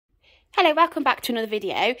Hello, welcome back to another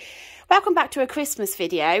video. Welcome back to a Christmas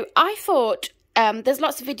video. I thought there's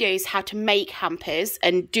lots of videos how to make hampers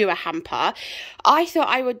and do a hamper. I thought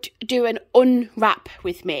I would do an unwrap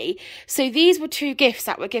with me. So these were two gifts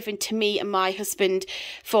that were given to me and my husband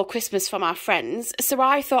for Christmas from our friends. So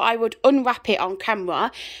I thought I would unwrap it on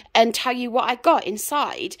camera and tell you what I got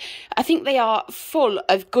inside. I think they are full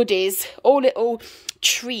of goodies, all little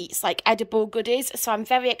treats, like edible goodies, so I'm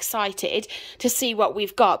very excited to see what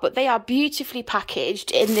we've got. But they are beautifully packaged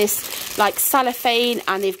in this like cellophane,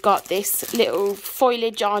 and they've got this little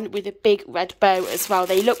foliage on with a big red bow as well.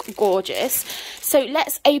 They look gorgeous. So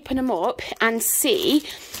let's open them up and see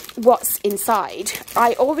what's inside.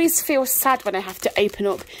 I always feel sad when I have to open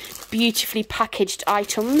up beautifully packaged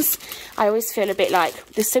items. I always feel a bit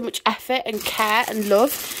like there's so much effort and care and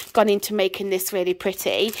love gone into making this really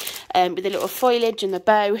pretty, with the little foliage and the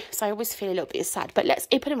bow, so I always feel a little bit sad. But let's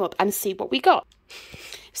open them up and see what we got.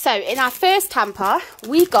 So in our first hamper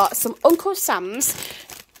we got some Uncle Sam's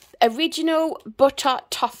original butter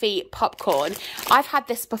toffee popcorn. I've had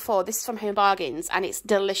this before. This is from Home Bargains and it's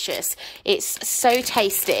delicious. It's so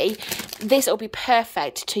tasty. This will be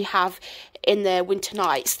perfect to have in the winter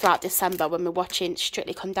nights throughout December when we're watching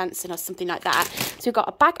Strictly Come Dancing or something like that. So we've got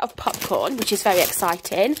a bag of popcorn, which is very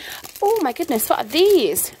exciting. Oh my goodness, what are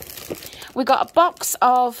these? We got a box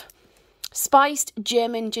of spiced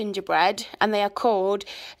German gingerbread, and they are called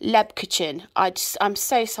Lebkuchen. I'm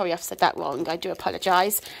so sorry I've said that wrong. I do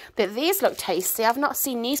apologise. But these look tasty. I've not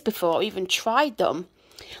seen these before or even tried them.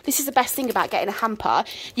 This is the best thing about getting a hamper.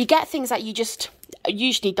 You get things that you just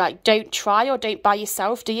usually like don't try or don't buy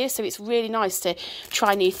yourself, do you? So it's really nice to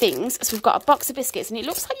try new things. So we've got a box of biscuits, and it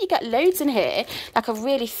looks like you get loads in here, like a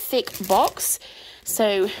really thick box.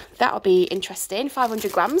 So that'll be interesting.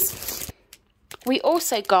 500 grams. We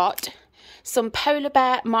also got some polar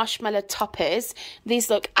bear marshmallow toppers. These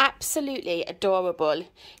look absolutely adorable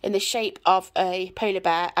in the shape of a polar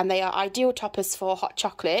bear, and they are ideal toppers for hot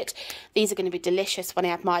chocolate. These are going to be delicious when I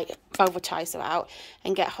have my velvetizer out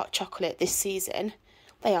and get hot chocolate this season.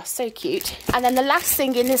 They are so cute. And then the last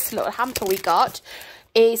thing in this little hamper we got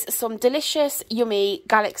is some delicious, yummy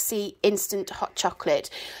Galaxy instant hot chocolate.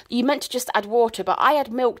 You meant to just add water, but I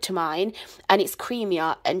add milk to mine, and it's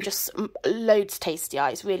creamier and just loads tastier.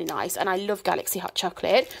 It's really nice, and I love Galaxy hot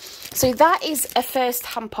chocolate. So that is a first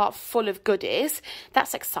hamper full of goodies.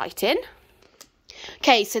 That's exciting.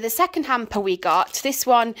 Okay, so the second hamper we got, this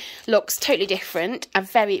one looks totally different and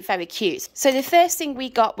very, very cute. So the first thing we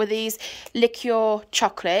got were these liqueur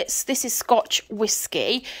chocolates. This is Scotch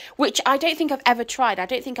whiskey, which I don't think I've ever tried. I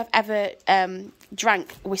don't think I've ever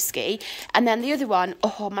drank whiskey. And then the other one,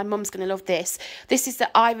 oh, my mum's going to love this. This is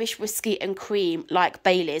the Irish whiskey and cream, like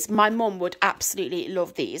Bailey's. My mum would absolutely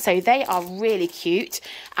love these. So they are really cute,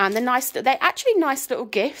 and they're actually nice little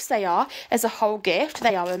gifts. They are, as a whole gift,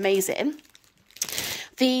 they are amazing.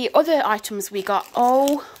 The other items we got,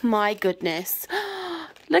 oh my goodness,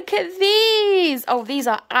 look at these. Oh, these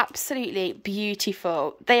are absolutely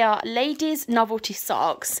beautiful. They are ladies' novelty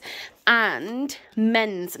socks and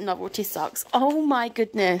men's novelty socks. Oh my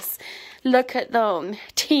goodness, look at them.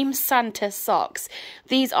 Team Santa socks.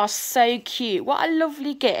 These are so cute. What a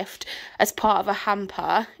lovely gift as part of a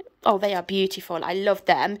hamper. Oh, they are beautiful. I love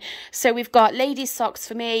them. So we've got ladies' socks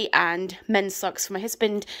for me and men's socks for my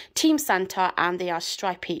husband, Team Santa, and they are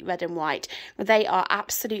stripy red and white. They are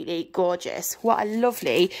absolutely gorgeous. What a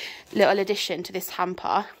lovely little addition to this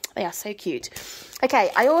hamper. They are so cute.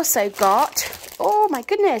 Okay, I also got, oh my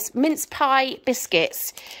goodness, mince pie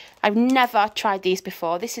biscuits. I've never tried these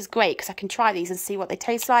before. This is great because I can try these and see what they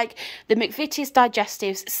taste like. The McVitie's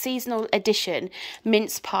Digestives Seasonal Edition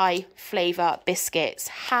mince pie flavour biscuits.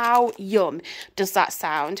 How yum does that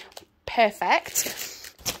sound?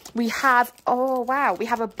 Perfect. We have, oh wow, we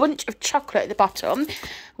have a bunch of chocolate at the bottom,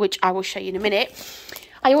 which I will show you in a minute.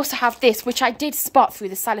 I also have this, which I did spot through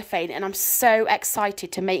the cellophane, and I'm so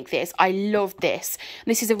excited to make this. I love this.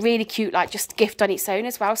 And this is a really cute, like, just gift on its own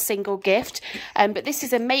as well, single gift. But this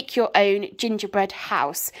is a make your own gingerbread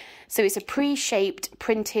house. So it's a pre-shaped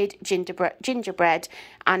printed gingerbread,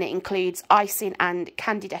 and it includes icing and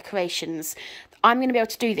candy decorations. I'm going to be able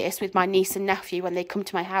to do this with my niece and nephew when they come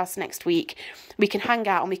to my house next week. We can hang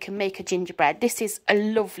out and we can make a gingerbread. This is a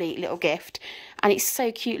lovely little gift, and it's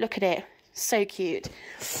so cute. Look at it. So cute.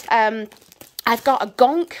 I've got a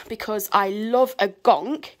gonk because I love a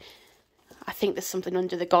gonk. I think there's something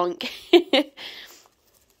under the gonk.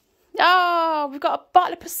 Oh, we've got a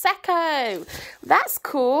bottle of Prosecco. That's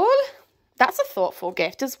cool. That's a thoughtful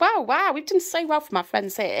gift as well. Wow, we've done so well for my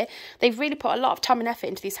friends here. They've really put a lot of time and effort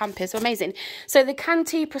into these hampers. They're amazing. So the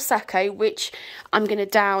Canty Prosecco, which I'm going to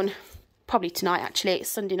down probably tonight actually. It's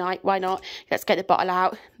Sunday night, why not? Let's get the bottle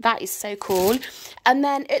out. That is so cool. And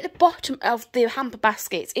then at the bottom of the hamper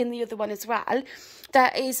baskets, in the other one as well,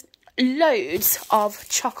 there is loads of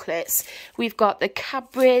chocolates. We've got the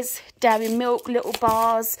Cadbury's Dairy Milk little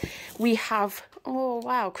bars. We have, oh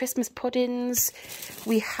wow, Christmas puddings.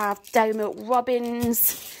 We have Dairy Milk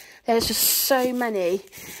Robins. There's just so many.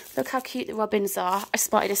 Look how cute the robins are. I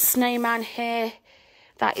spotted a snowman here.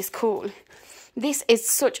 That is cool. This is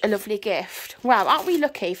such a lovely gift. Wow, aren't we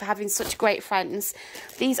lucky for having such great friends?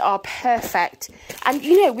 These are perfect. And,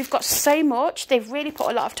 you know, we've got so much. They've really put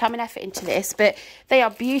a lot of time and effort into this, but they are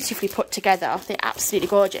beautifully put together. They're absolutely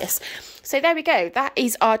gorgeous. So there we go. That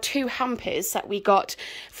is our 2 hampers that we got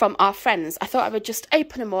from our friends. I thought I would just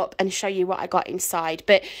open them up and show you what I got inside.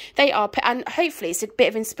 But they are, and hopefully it's a bit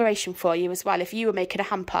of inspiration for you as well. If you were making a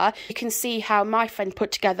hamper, you can see how my friend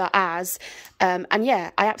put together ours. And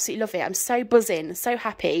yeah, I absolutely love it. I'm so buzzing, so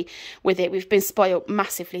happy with it. We've been spoiled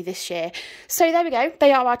massively this year. So there we go.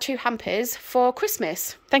 They are our 2 hampers for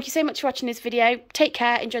Christmas. Thank you so much for watching this video. Take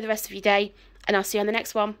care. Enjoy the rest of your day. And I'll see you on the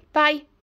next one. Bye.